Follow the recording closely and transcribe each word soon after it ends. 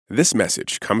This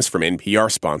message comes from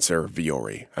NPR sponsor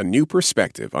Vuori, a new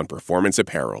perspective on performance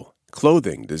apparel.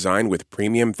 Clothing designed with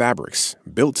premium fabrics,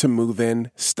 built to move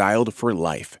in, styled for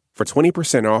life. For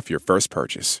 20% off your first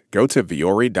purchase, go to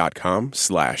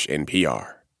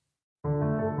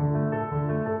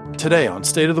vuori.com/NPR. Today on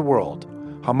State of the World,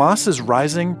 Hamas's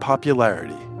rising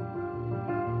popularity.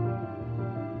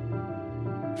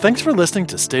 Thanks for listening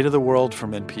to State of the World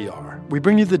from NPR. We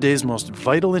bring you the day's most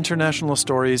vital international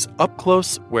stories up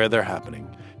close where they're happening.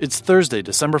 It's Thursday,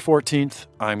 December 14th.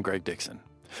 I'm Greg Dixon.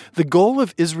 The goal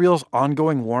of Israel's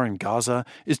ongoing war in Gaza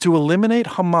is to eliminate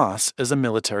Hamas as a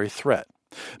military threat.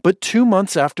 But 2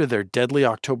 months after their deadly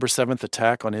October 7th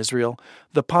attack on Israel,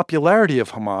 the popularity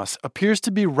of Hamas appears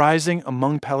to be rising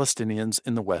among Palestinians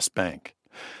in the West Bank.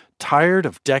 Tired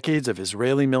of decades of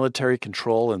Israeli military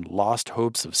control and lost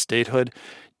hopes of statehood,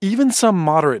 even some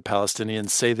moderate Palestinians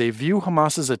say they view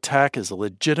Hamas's attack as a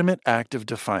legitimate act of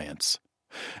defiance.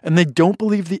 And they don't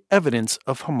believe the evidence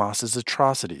of Hamas's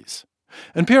atrocities.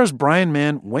 NPR's Brian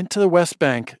Mann went to the West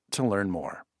Bank to learn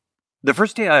more. The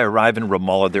first day I arrive in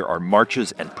Ramallah, there are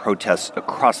marches and protests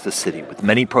across the city, with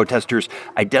many protesters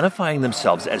identifying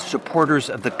themselves as supporters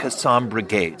of the Qassam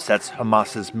Brigades. That's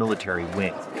Hamas's military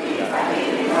wing.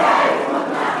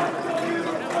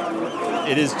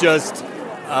 It is just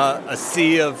a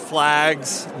sea of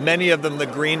flags, many of them the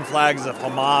green flags of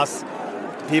Hamas,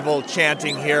 people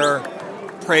chanting here,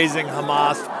 praising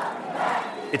Hamas.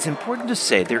 It's important to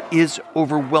say there is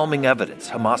overwhelming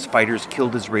evidence Hamas fighters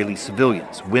killed Israeli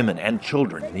civilians, women and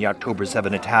children in the October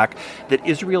 7 attack that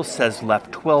Israel says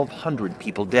left 1,200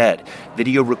 people dead.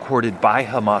 Video recorded by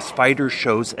Hamas fighters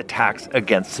shows attacks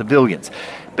against civilians.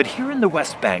 But here in the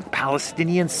West Bank,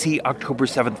 Palestinians see October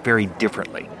 7th very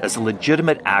differently, as a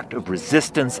legitimate act of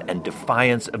resistance and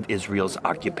defiance of Israel's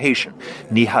occupation.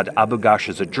 Nihad Abu-Ghosh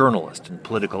is a journalist and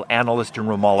political analyst in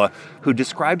Ramallah who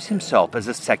describes himself as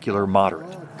a secular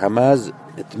moderate. Hamas,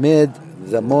 it made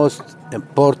the most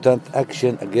important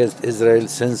action against Israel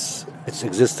since its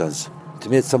existence. It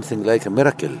made something like a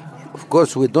miracle. Of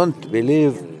course, we don't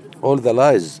believe all the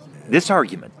lies. This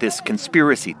argument, this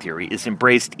conspiracy theory, is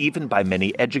embraced even by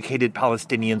many educated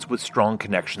Palestinians with strong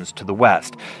connections to the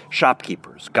West.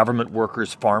 Shopkeepers, government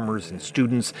workers, farmers, and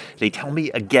students, they tell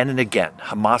me again and again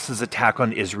Hamas's attack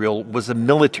on Israel was a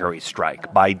military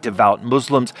strike by devout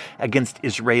Muslims against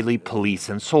Israeli police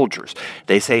and soldiers.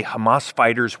 They say Hamas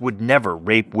fighters would never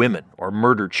rape women or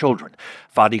murder children.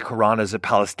 Fadi Quran is a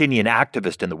Palestinian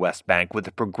activist in the West Bank with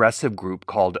a progressive group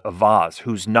called Avaz,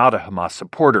 who's not a Hamas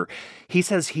supporter. He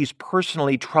says he's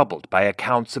personally troubled by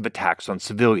accounts of attacks on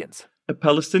civilians.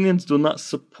 Palestinians do not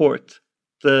support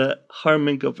the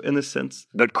harming of innocents.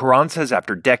 But Quran says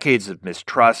after decades of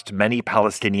mistrust, many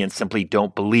Palestinians simply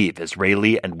don't believe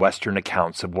Israeli and Western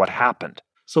accounts of what happened.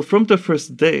 So from the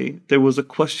first day, there was a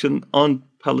question on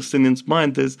Palestinians'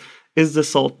 mind is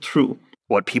this all true?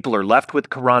 What people are left with,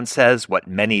 Quran says, what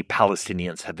many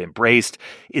Palestinians have embraced,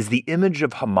 is the image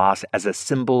of Hamas as a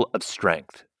symbol of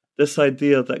strength. This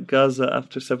idea that Gaza,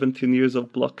 after 17 years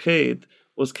of blockade,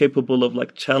 was capable of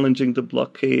challenging the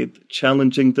blockade,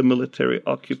 challenging the military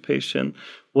occupation,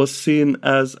 was seen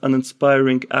as an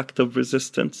inspiring act of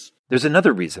resistance. There's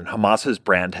another reason Hamas's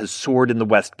brand has soared in the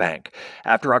West Bank.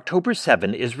 After October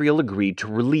 7, Israel agreed to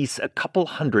release a couple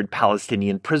hundred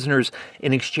Palestinian prisoners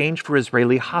in exchange for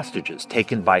Israeli hostages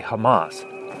taken by Hamas.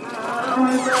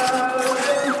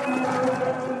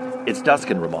 It's dusk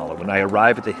in Ramallah when I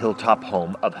arrive at the hilltop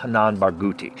home of Hanan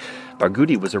Barghouti.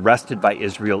 Barghouti was arrested by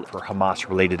Israel for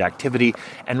Hamas-related activity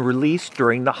and released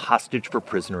during the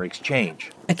hostage-for-prisoner exchange.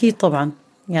 أكيد طبعاً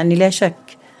يعني لا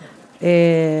شك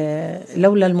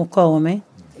لولا المقاومة.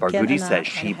 Barghouti says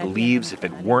she believes if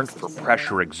it weren't for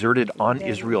pressure exerted on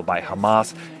Israel by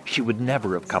Hamas, she would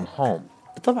never have come home.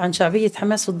 طبعا شعبية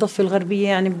حماس في الضفة الغربية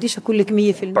يعني بديش أقول لك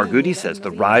 100%. Barghouti says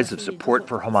the rise of support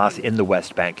for Hamas in the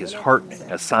West Bank is heartening,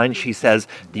 a sign, she says,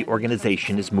 the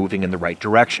organization is moving in the right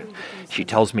direction. She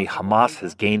tells me Hamas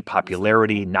has gained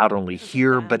popularity not only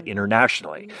here but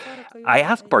internationally. I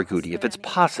ask Barghouti if it's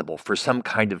possible for some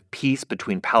kind of peace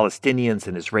between Palestinians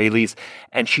and Israelis,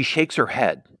 and she shakes her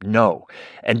head, no.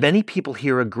 And many people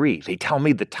here agree. They tell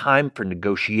me the time for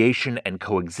negotiation and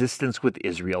coexistence with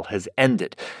Israel has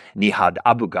ended. Nihad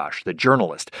Abu-Ghosh, the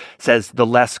journalist, says the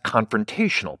less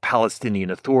confrontational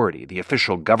Palestinian Authority, the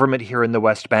official government here in the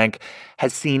West Bank,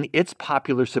 has seen its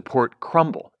popular support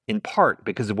crumble, in part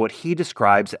because of what he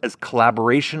describes as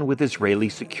collaboration with Israeli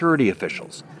security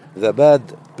officials. The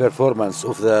bad performance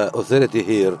of the authority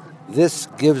here, this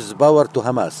gives power to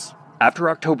Hamas. After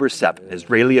October 7,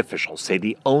 Israeli officials say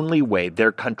the only way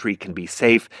their country can be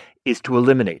safe is to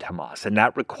eliminate Hamas, and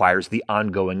that requires the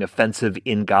ongoing offensive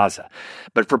in Gaza.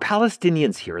 But for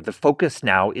Palestinians here, the focus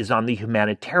now is on the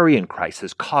humanitarian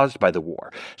crisis caused by the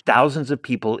war. Thousands of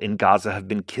people in Gaza have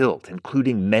been killed,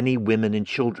 including many women and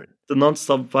children. The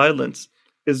nonstop violence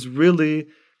is really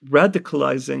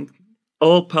radicalizing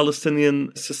all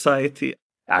Palestinian society.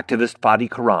 Activist Fadi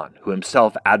Karan, who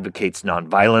himself advocates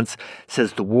nonviolence,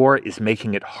 says the war is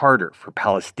making it harder for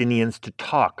Palestinians to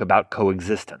talk about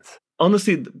coexistence.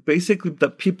 Honestly, basically,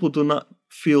 that people do not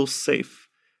feel safe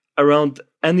around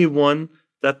anyone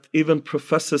that even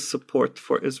professes support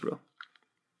for Israel.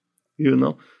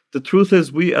 The truth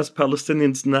is, we as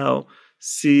Palestinians now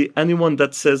see anyone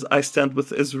that says, I stand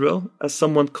with Israel, as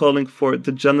someone calling for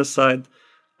the genocide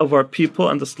of our people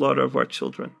and the slaughter of our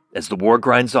children. As the war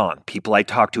grinds on, people I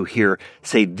talk to here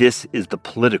say this is the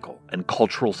political and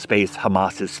cultural space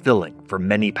Hamas is filling for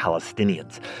many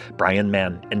Palestinians. Brian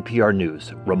Mann, NPR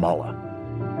News, Ramallah.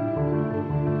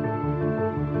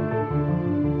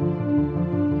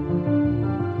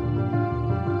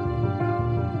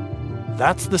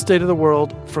 That's the State of the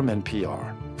World from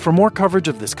NPR. For more coverage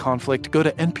of this conflict, go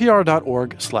to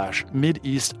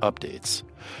npr.org/MideastUpdates.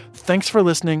 Thanks for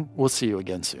listening. We'll see you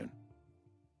again soon.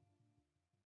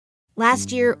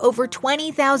 Last year, over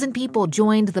 20,000 people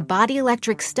joined the Body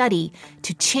Electric study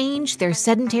to change their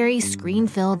sedentary,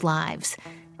 screen-filled lives.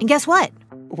 And guess what?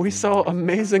 We saw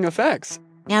amazing effects.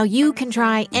 Now you can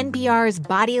try NPR's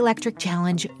Body Electric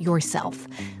Challenge yourself.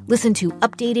 Listen to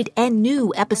updated and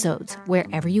new episodes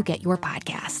wherever you get your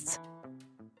podcasts.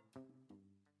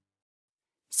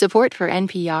 Support for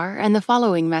NPR and the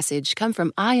following message come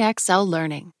from IXL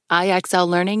Learning. IXL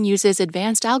Learning uses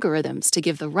advanced algorithms to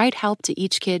give the right help to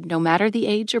each kid, no matter the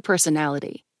age or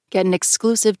personality. Get an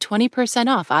exclusive 20%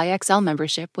 off IXL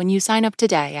membership when you sign up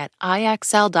today at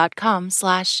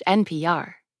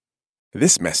IXL.com/NPR.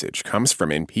 This message comes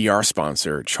from NPR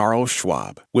sponsor Charles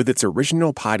Schwab with its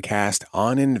original podcast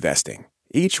on investing.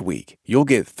 Each week, you'll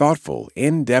get thoughtful,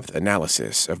 in-depth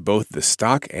analysis of both the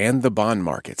stock and the bond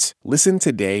markets. Listen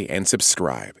today and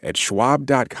subscribe at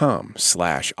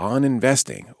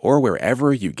schwab.com/oninvesting or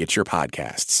wherever you get your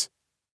podcasts.